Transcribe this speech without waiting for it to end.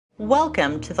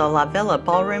Welcome to the La Villa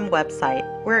Ballroom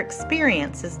website, where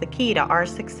experience is the key to our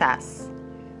success.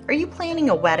 Are you planning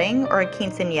a wedding or a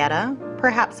quinceañera,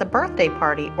 perhaps a birthday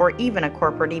party, or even a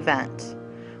corporate event?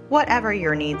 Whatever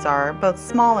your needs are, both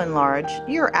small and large,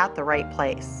 you're at the right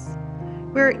place.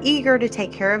 We're eager to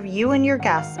take care of you and your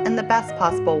guests in the best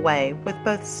possible way with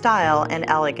both style and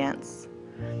elegance.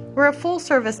 We're a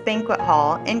full-service banquet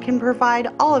hall and can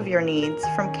provide all of your needs,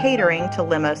 from catering to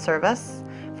limo service,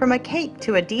 from a cake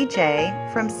to a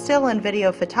DJ, from still and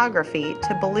video photography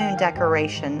to balloon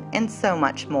decoration, and so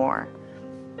much more.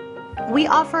 We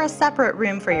offer a separate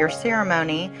room for your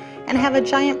ceremony and have a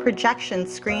giant projection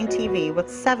screen TV with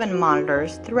 7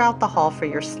 monitors throughout the hall for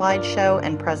your slideshow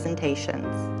and presentations.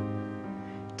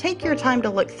 Take your time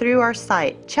to look through our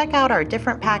site, check out our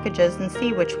different packages, and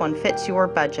see which one fits your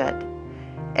budget.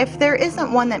 If there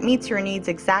isn't one that meets your needs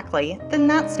exactly, then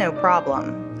that's no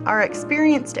problem. Our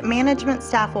experienced management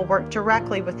staff will work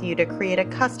directly with you to create a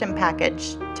custom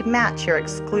package to match your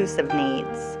exclusive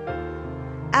needs.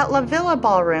 At La Villa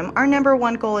Ballroom, our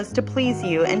 #1 goal is to please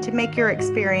you and to make your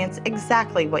experience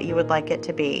exactly what you would like it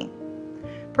to be.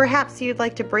 Perhaps you'd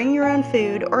like to bring your own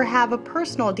food or have a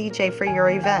personal DJ for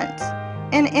your event.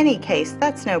 In any case,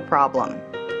 that's no problem.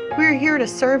 We're here to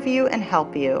serve you and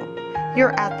help you.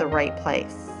 You're at the right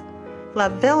place. La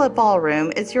Villa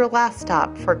Ballroom is your last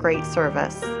stop for great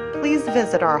service. Please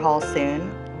visit our hall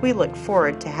soon. We look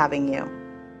forward to having you.